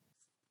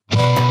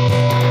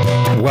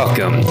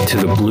Welcome to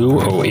the Blue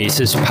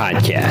Oasis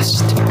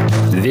Podcast.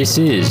 This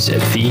is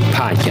the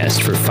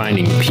podcast for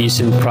finding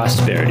peace and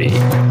prosperity,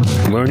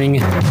 learning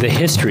the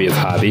history of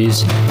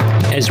hobbies,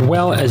 as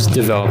well as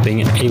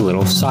developing a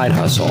little side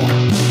hustle.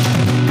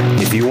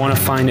 If you want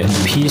to find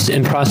peace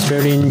and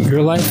prosperity in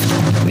your life,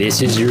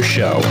 this is your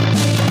show.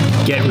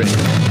 Get ready.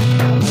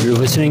 You're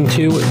listening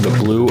to the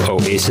Blue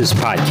Oasis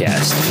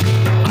Podcast.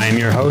 I am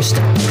your host,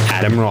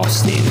 Adam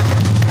Rothstein.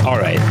 All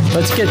right,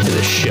 let's get to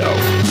the show.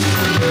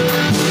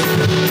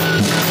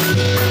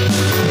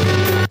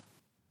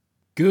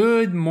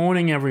 Good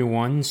morning,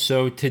 everyone.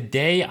 So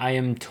today I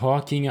am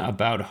talking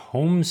about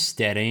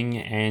homesteading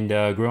and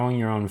growing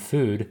your own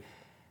food.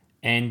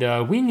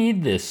 And we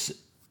need this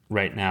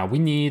right now. We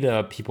need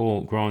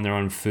people growing their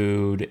own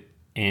food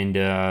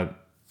and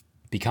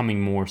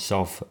becoming more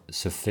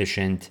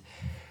self-sufficient.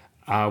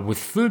 With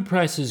food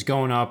prices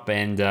going up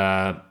and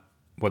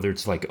whether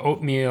it's like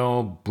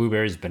oatmeal,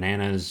 blueberries,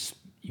 bananas,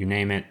 you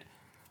name it,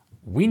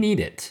 we need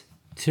it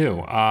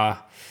too.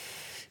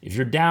 If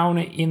you're down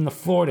in the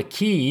Florida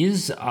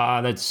Keys,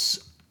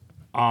 that's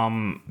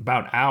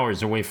about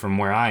hours away from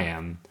where I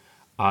am,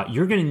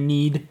 you're going to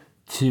need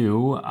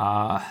to,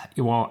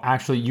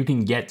 actually you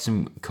can get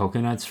some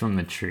coconuts from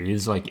the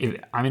trees.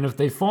 If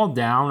they fall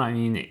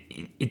down,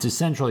 it's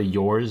essentially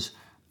yours.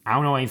 I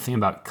don't know anything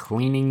about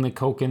cleaning the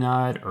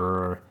coconut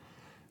or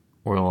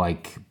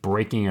like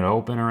breaking it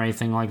open or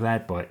anything like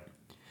that, but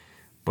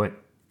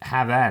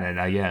have at it,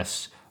 I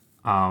guess.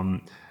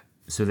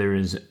 So there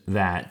is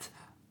that.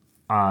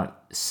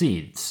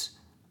 Seeds,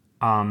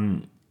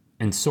 and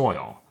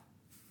soil,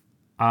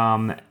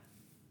 and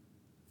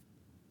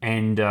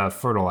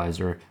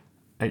fertilizer.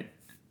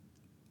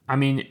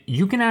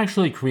 You can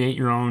actually create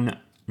your own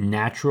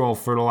natural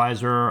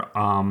fertilizer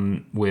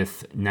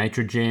with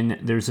nitrogen.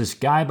 There's this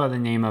guy by the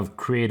name of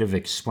Creative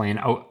Explain.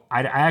 Oh,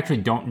 I actually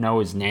don't know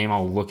his name.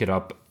 I'll look it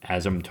up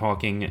as I'm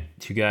talking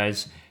to you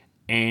guys.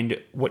 And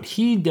what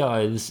he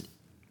does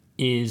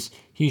is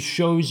he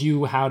shows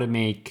you how to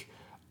make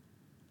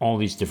all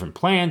these different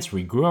plants,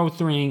 regrow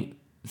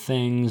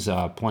things,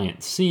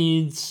 plant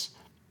seeds,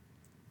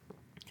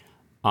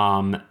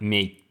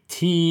 make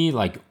tea,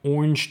 like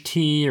orange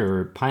tea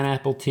or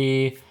pineapple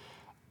tea,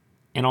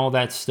 and all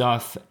that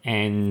stuff,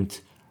 and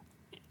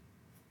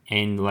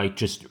like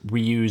just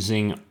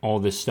reusing all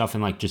this stuff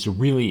and like just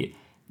really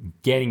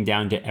getting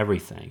down to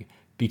everything.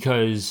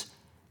 Because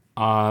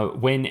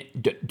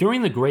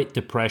during the Great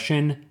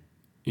Depression,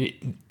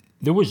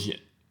 there was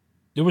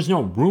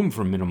no room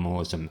for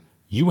minimalism.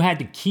 You had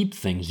to keep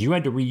things. You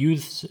had to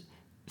reuse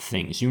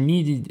things. You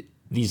needed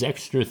these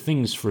extra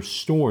things for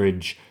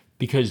storage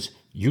because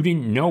you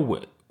didn't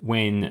know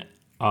when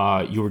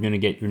you were going to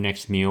get your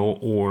next meal,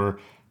 or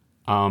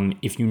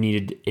if you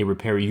needed a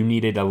repair, you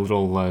needed a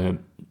little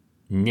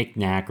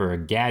knick-knack or a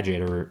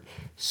gadget or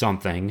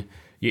something.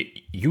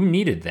 You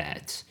needed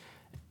that.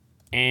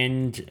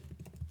 And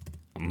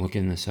I'm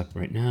looking this up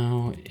right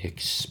now.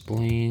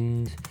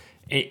 Explained.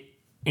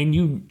 And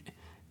you're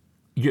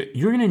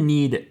going to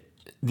need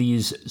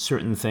these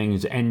certain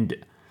things, and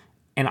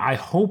I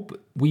hope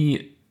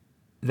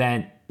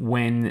that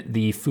when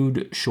the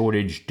food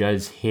shortage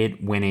does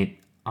hit, when it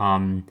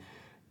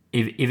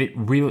if it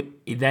really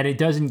that it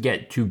doesn't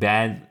get too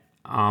bad.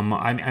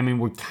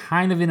 We're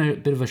kind of in a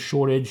bit of a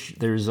shortage.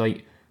 There's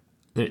like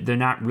they're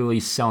not really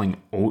selling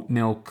oat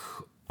milk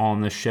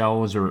on the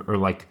shelves or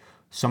like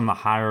some of the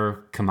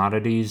higher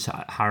commodities,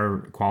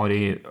 higher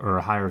quality or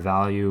higher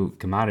value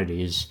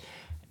commodities,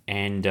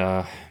 and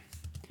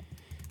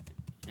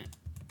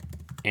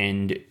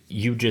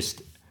you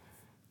just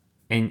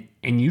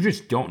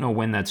don't know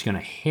when that's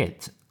gonna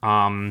hit.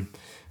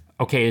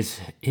 Okay,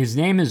 his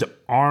name is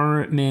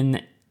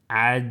Armin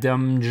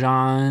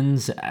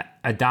Adamjans.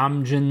 I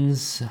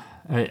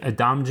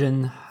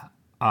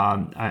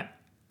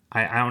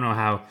don't know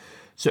how.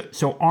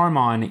 So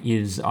Armon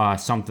is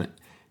something.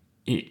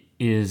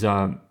 He's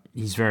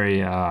very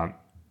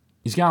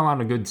he's got a lot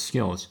of good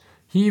skills.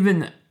 I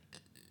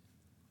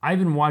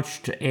even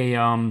watched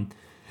a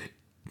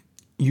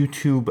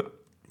YouTube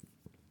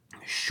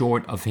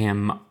short of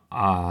him,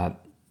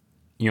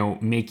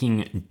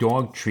 making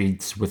dog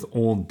treats with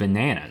old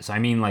bananas.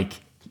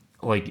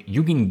 Like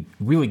you can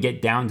really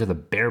get down to the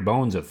bare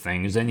bones of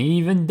things, and he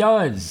even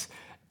does.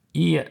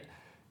 He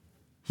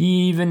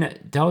even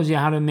tells you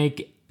how to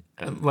make,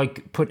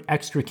 put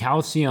extra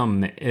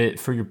calcium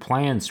for your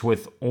plants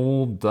with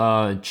old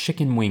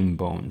chicken wing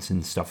bones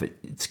and stuff.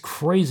 It's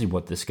crazy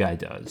what this guy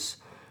does,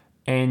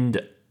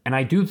 and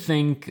I do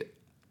think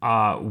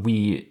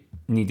we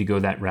need to go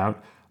that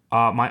route.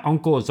 My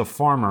uncle is a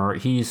farmer.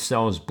 He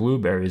sells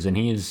blueberries, and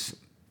he's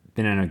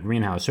been in a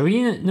greenhouse, so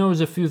he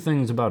knows a few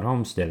things about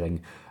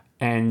homesteading.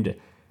 And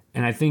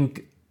I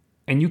think,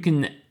 and you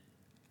can,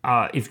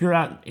 if you're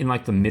out in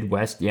like the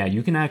Midwest,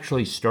 you can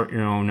actually start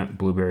your own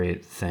blueberry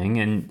thing,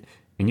 and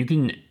you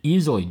can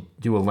easily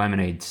do a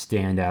lemonade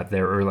stand out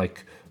there, or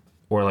like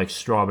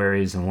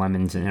strawberries and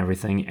lemons and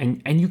everything,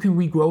 and you can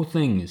regrow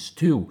things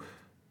too.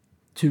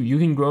 You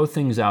can grow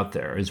things out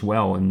there as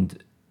well,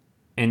 and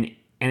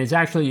and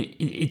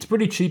it's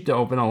pretty cheap to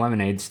open a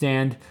lemonade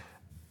stand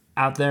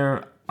out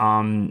there.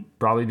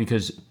 Probably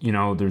because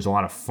there's a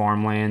lot of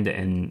farmland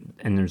and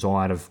there's a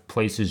lot of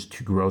places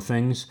to grow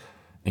things,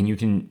 and you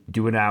can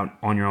do it out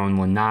on your own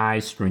lanai,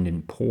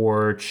 screened-in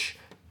porch,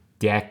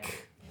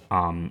 deck,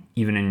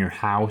 even in your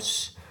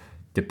house,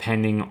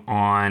 depending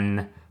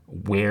on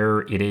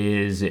where it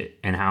is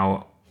and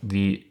how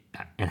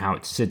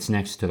it sits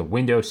next to the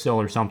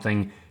windowsill or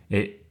something.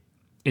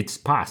 It's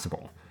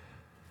possible.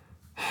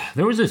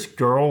 There was this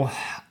girl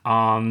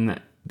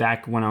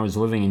back when I was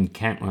living in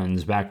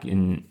Kentlands, back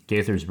in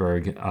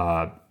Gaithersburg,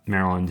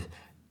 Maryland,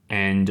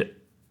 and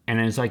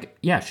it's like,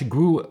 yeah, she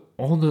grew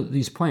all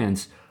these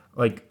plants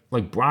like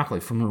broccoli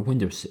from her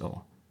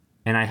windowsill,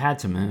 and I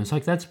had some, and I was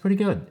like, that's pretty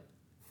good.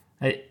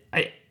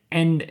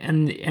 And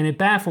it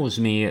baffles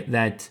me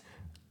that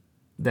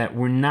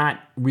we're not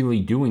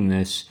really doing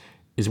this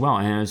as well.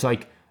 And it's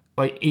like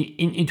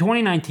in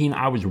 2019,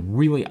 I was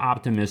really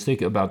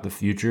optimistic about the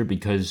future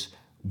because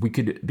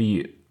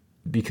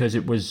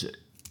it was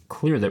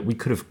clear that we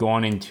could have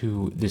gone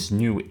into this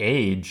new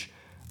age,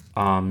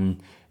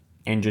 and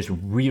just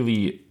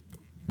really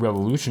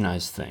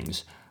revolutionize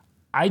things.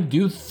 I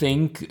do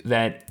think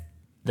that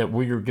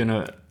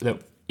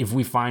if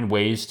we find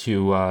ways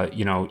to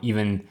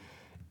even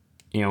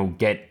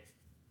get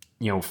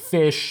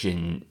fish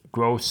and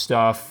grow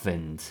stuff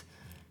and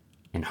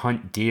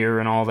hunt deer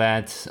and all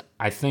that,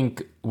 I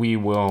think we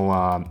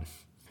will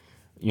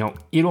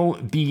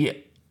it'll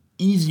be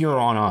easier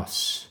on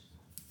us,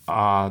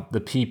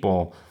 the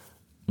people,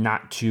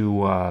 not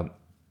to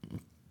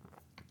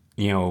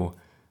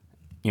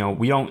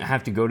we don't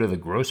have to go to the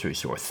grocery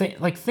store.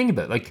 Think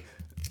about it.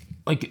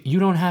 Like you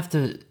don't have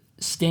to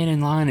stand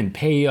in line and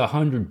pay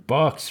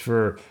 $100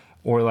 for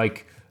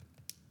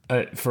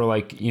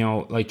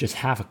just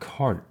half a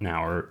cart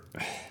now, or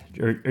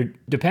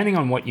depending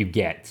on what you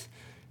get.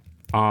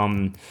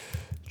 Growing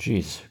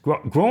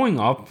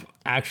up,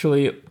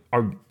 actually,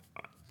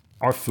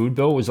 our food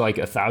bill was like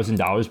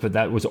 $1,000, but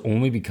that was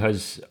only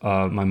because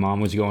my mom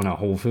was going to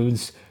Whole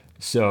Foods.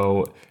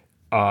 So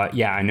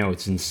yeah, I know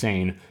it's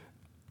insane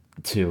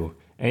too.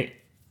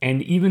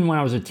 And even when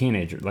I was a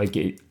teenager, I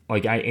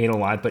ate a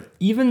lot, but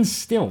even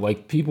still,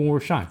 people were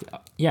shocked.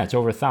 Yeah, it's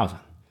over 1,000.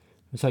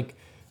 It's like,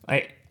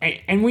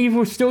 and we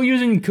were still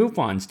using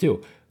coupons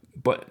too,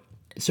 but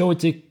so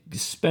it's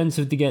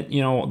expensive to get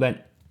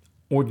that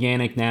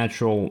organic,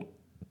 natural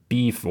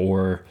beef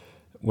or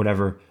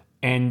whatever.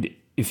 And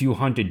if you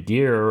hunt a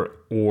deer,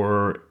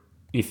 or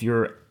if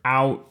you're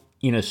out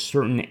in a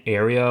certain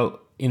area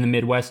in the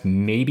Midwest,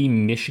 maybe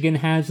Michigan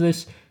has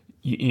this,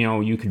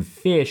 you can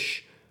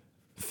fish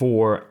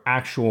for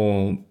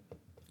actual,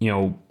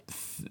 you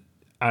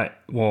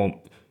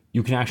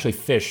can actually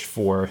fish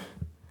for,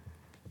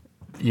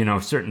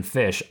 certain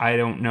fish. I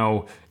don't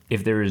know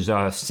if there's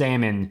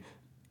salmon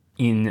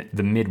in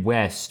the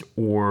Midwest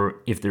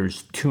or if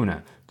there's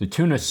tuna. The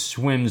tuna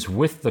swims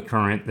with the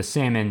current, the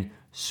salmon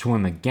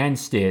swim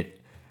against it,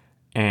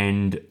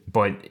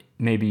 but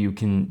maybe you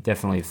can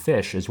definitely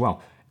fish as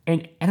well.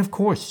 And of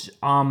course,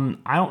 I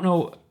don't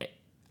know.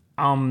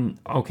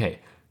 Okay,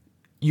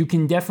 you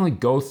can definitely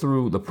go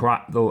through the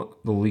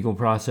legal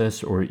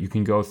process, or you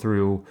can go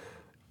through,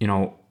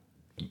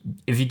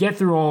 if you get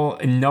through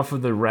enough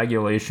of the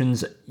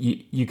regulations,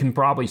 you can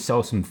probably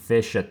sell some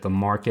fish at the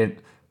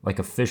market, like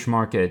a fish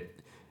market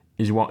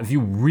as well. If you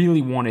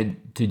really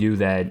wanted to do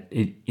that,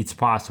 it's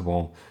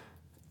possible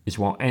as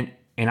well. And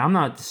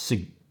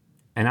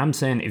I'm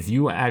saying, if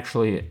you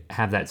actually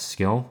have that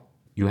skill,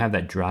 you have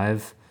that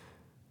drive,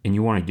 and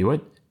you want to do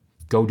it,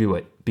 go do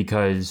it,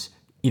 because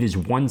it is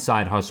one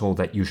side hustle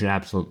that you should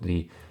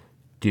absolutely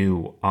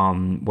do.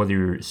 Whether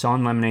you're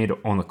selling lemonade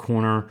on the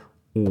corner,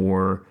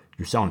 or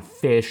you're selling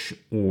fish,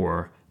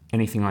 or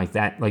anything like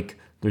that.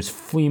 There's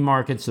flea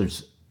markets,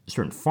 there's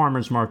certain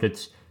farmers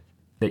markets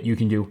that you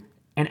can do.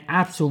 And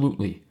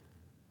absolutely,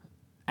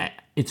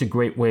 it's a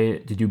great way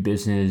to do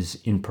business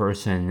in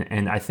person.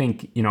 And I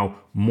think,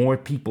 more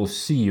people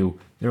see you.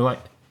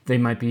 They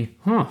might be,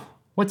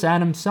 what's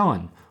Adam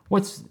selling?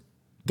 What's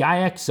guy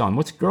X selling?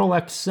 What's girl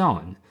X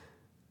selling?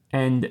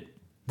 And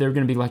they're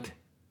going to be like,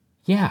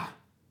 yeah,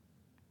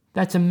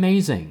 that's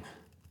amazing.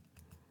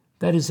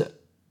 That is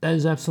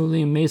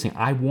absolutely amazing.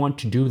 I want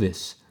to do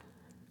this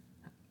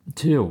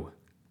too.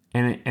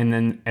 And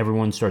then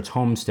everyone starts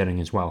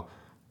homesteading as well.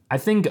 I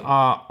think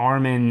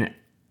Armin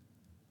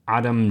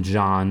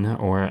Adamjan,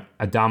 or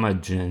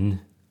Adamajan,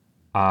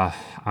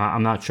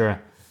 I'm not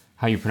sure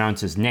how you pronounce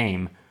his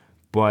name,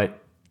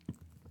 but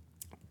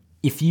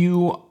if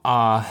you're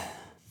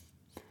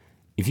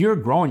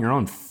growing your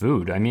own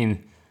food, I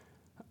mean,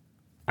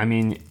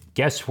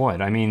 guess what?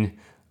 We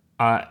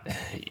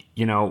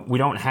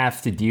don't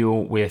have to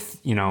deal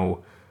with,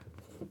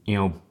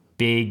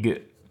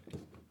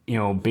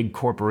 big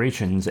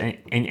corporations,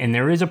 and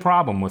there is a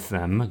problem with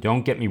them.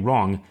 Don't get me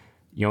wrong.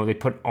 They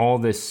put all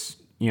this,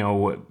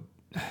 bug,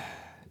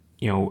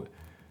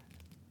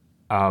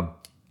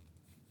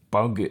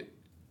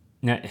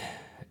 I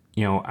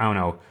don't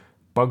know,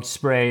 bug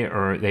spray,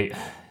 or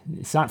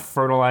it's not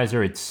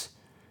fertilizer. It's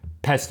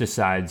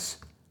pesticides.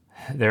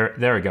 There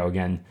we go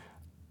again.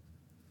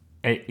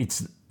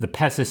 It's the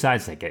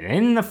pesticides that get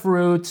in the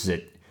fruits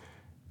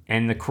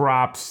and the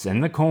crops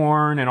and the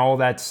corn and all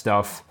that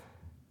stuff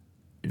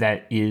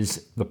that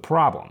is the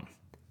problem.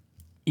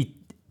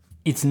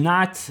 It's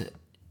not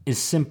as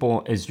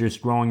simple as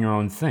just growing your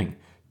own thing,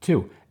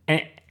 too.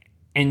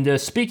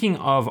 And speaking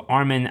of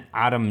Armin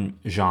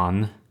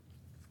Adamjan,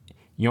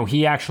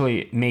 he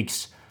actually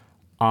makes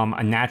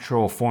a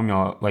natural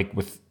formula, like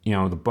with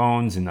the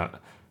bones and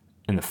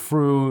the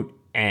fruit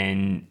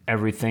and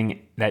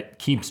everything that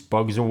keeps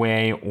bugs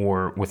away,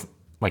 or with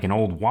like an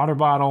old water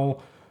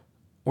bottle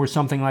or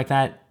something like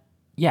that.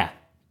 Yeah,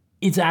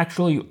 it's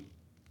actually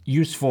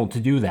useful to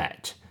do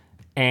that,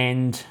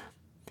 and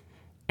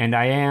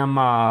I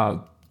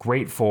am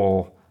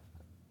grateful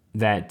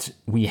that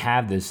we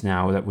have this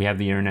now, that we have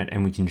the internet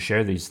and we can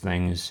share these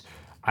things.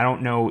 I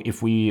don't know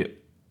if we,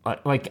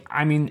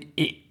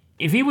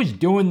 if he was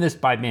doing this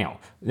by mail,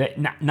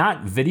 that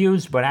not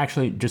videos, but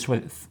actually just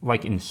with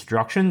like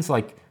instructions,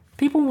 like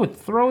people would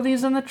throw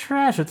these in the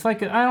trash. It's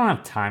like, I don't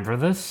have time for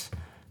this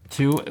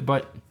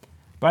but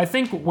I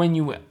think when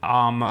you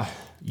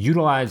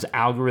utilize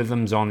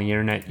algorithms on the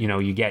internet,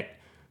 you get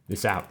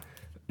this out.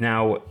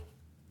 Now,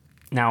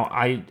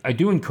 I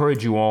do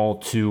encourage you all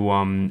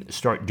to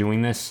start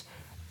doing this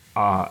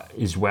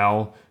as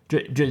well.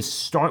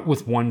 Just start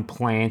with one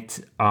plant,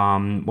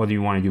 whether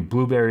you want to do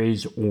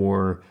blueberries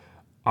or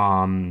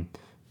even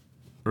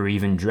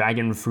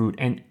dragon fruit.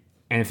 And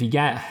if you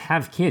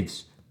have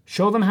kids,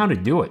 show them how to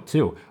do it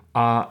too.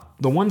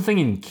 The one thing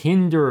in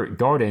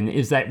kindergarten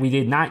is that we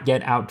did not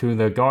get out to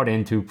the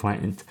garden to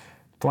plant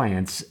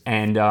plants,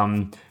 and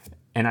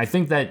I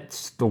think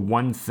that's the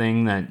one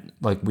thing that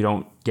like we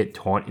don't get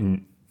taught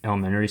in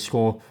elementary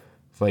school,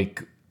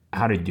 like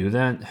how to do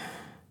that.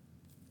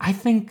 I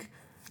think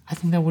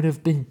that would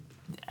have been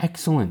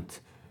excellent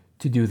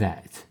to do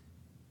that,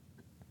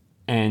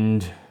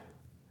 and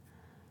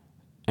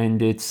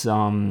it's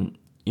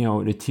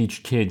to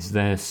teach kids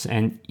this,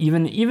 and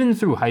even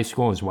through high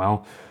school as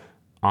well.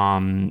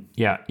 And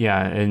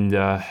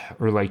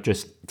or like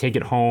just take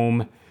it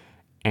home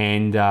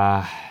and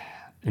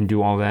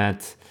do all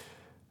that.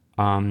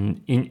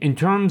 In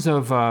terms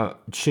of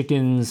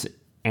chickens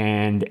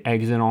and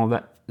eggs and all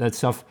that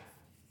stuff,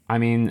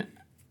 actually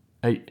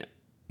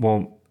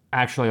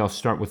I'll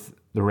start with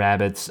the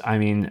rabbits.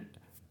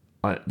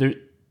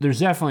 There's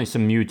definitely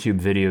some YouTube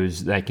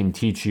videos that can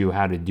teach you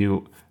how to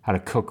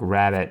cook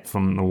rabbit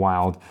from the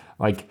wild.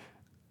 Like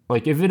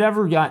if it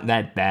ever got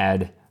that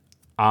bad,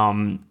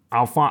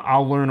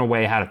 I'll learn a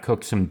way how to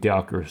cook some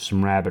duck or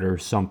some rabbit or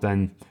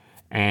something,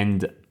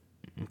 and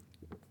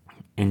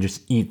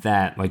just eat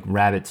that, like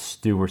rabbit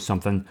stew or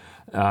something.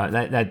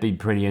 That'd be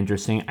pretty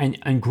interesting.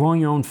 And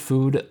growing your own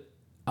food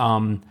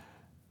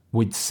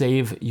would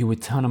save you a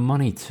ton of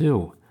money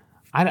too.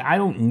 I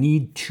don't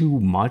need too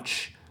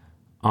much.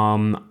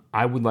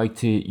 I would like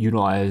to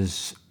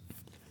utilize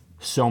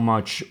so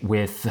much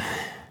with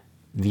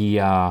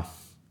the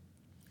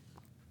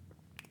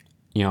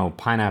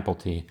pineapple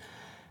tea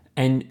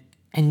and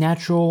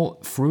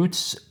natural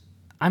fruits.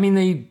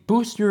 They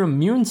boost your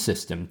immune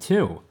system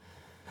too.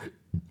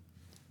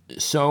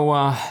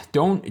 So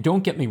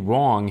don't get me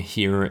wrong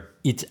here.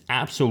 It's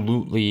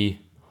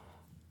absolutely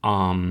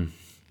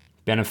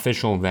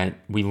beneficial that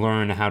we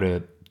learn how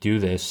to do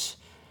this,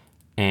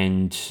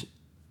 and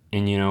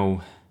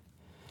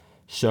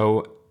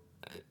so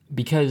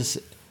because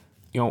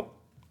having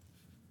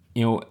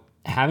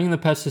the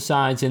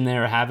pesticides in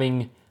there,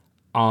 having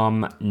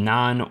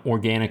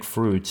non-organic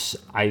fruits,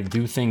 I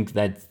do think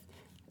that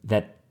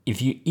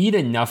if you eat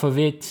enough of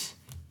it,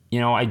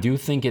 I do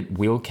think it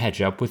will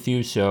catch up with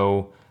you.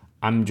 So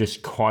I'm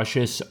just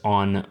cautious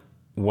on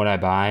what I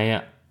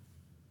buy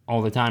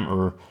all the time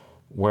or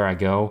where I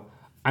go.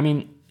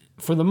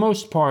 For the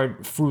most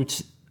part,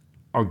 fruits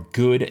are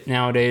good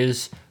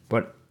nowadays,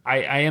 but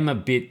I am a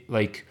bit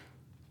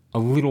a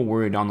little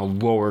worried on the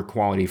lower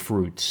quality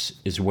fruits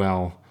as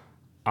well.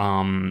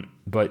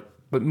 But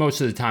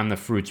most of the time the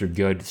fruits are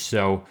good.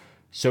 So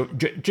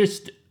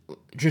just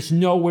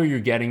know where you're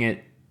getting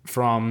it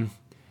from,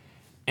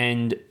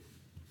 and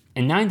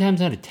 9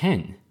 times out of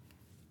 10,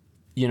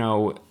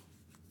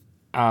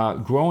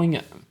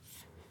 growing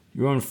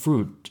your own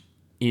fruit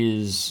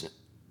is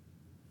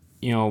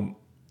going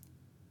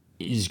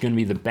to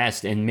be the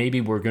best, and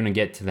maybe we're going to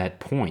get to that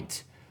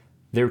point.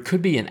 There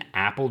could be an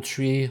apple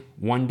tree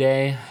one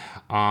day,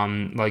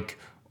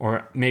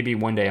 or maybe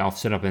one day I'll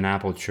set up an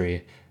apple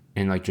tree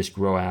and just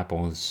grow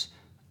apples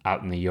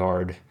out in the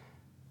yard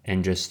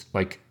and just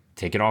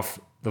take it off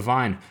the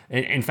vine.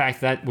 In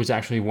fact, that was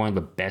actually one of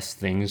the best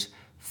things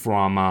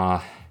from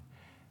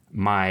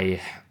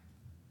my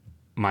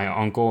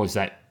uncle, is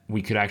that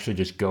we could actually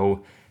just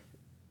go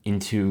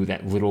into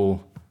that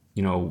little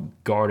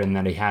garden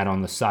that he had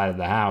on the side of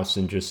the house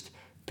and just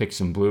pick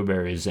some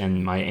blueberries,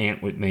 and my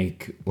aunt would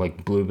make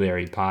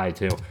blueberry pie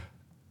too.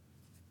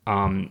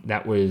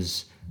 That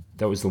was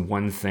the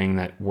one thing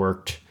that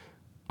worked,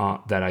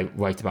 that I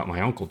liked about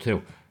my uncle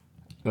too.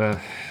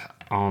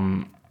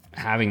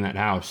 Having that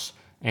house,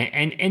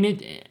 And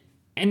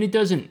it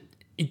doesn't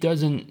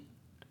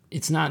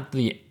it's not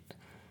the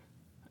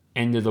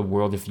end of the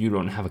world if you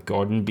don't have a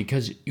garden,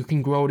 because you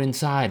can grow it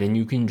inside and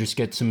you can just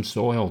get some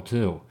soil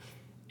too.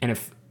 And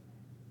if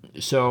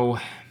so,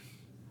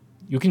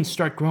 you can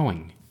start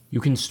growing.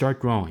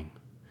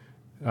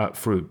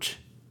 Fruit,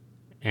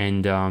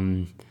 and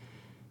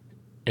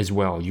as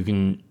well, you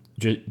can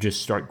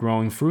just start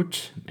growing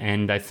fruit.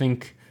 And I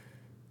think,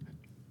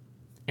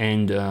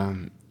 and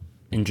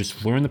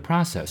just learn the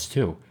process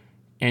too.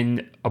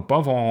 And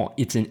above all,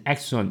 it's an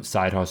excellent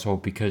side hustle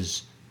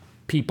because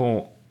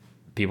people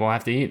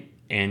have to eat.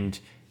 And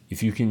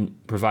if you can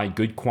provide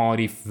good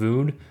quality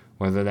food,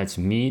 whether that's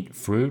meat,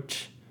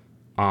 fruit,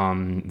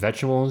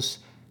 vegetables,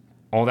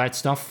 all that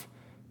stuff,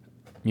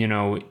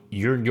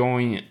 you're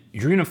going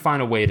to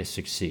find a way to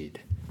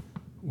succeed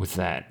with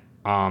that.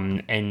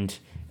 And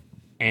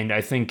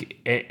I think,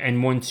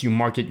 and once you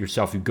market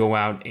yourself, you go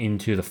out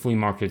into the flea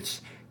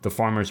markets, the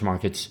farmers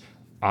markets,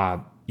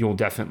 you'll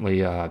definitely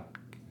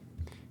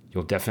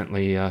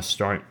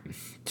start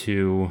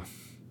to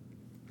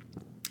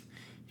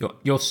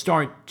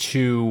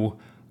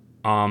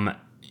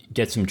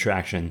get some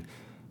traction.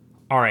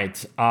 All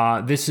right,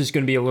 this is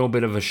going to be a little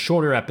bit of a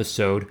shorter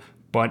episode,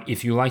 but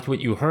if you liked what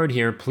you heard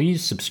here,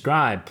 please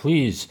subscribe.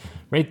 Please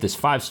rate this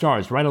 5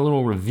 stars. Write a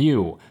little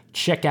review.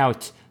 Check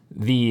out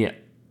the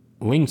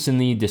links in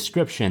the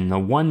description. The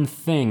one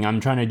thing I'm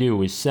trying to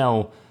do is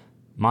sell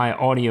my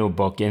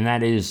audiobook, and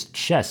that is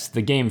Chess,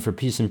 the Game for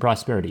Peace and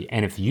Prosperity.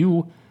 And if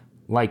you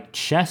like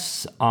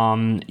chess,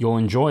 you'll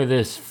enjoy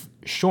this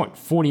short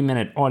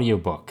 40-minute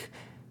audiobook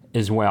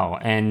as well.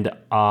 And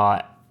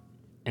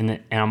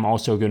I'm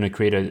also going to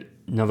create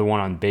another one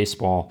on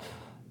baseball.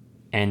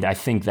 And I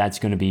think that's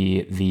going to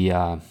be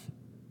the,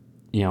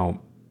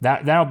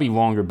 that'll be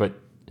longer, but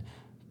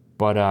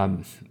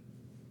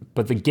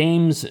the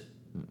games,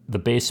 the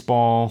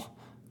baseball,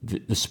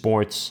 the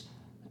sports,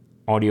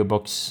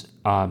 audiobooks,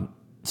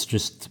 it's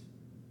just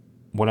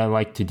what I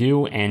like to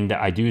do. And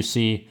I do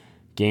see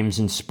games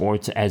and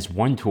sports as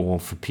one tool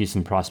for peace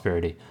and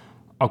prosperity.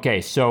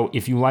 Okay, so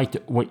if you liked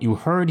what you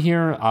heard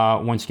here,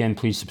 once again,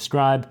 please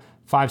subscribe,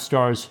 5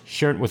 stars,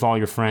 share it with all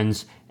your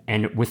friends.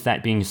 And with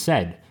that being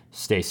said,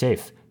 stay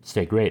safe,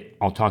 stay great.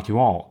 I'll talk to you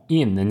all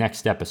in the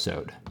next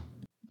episode.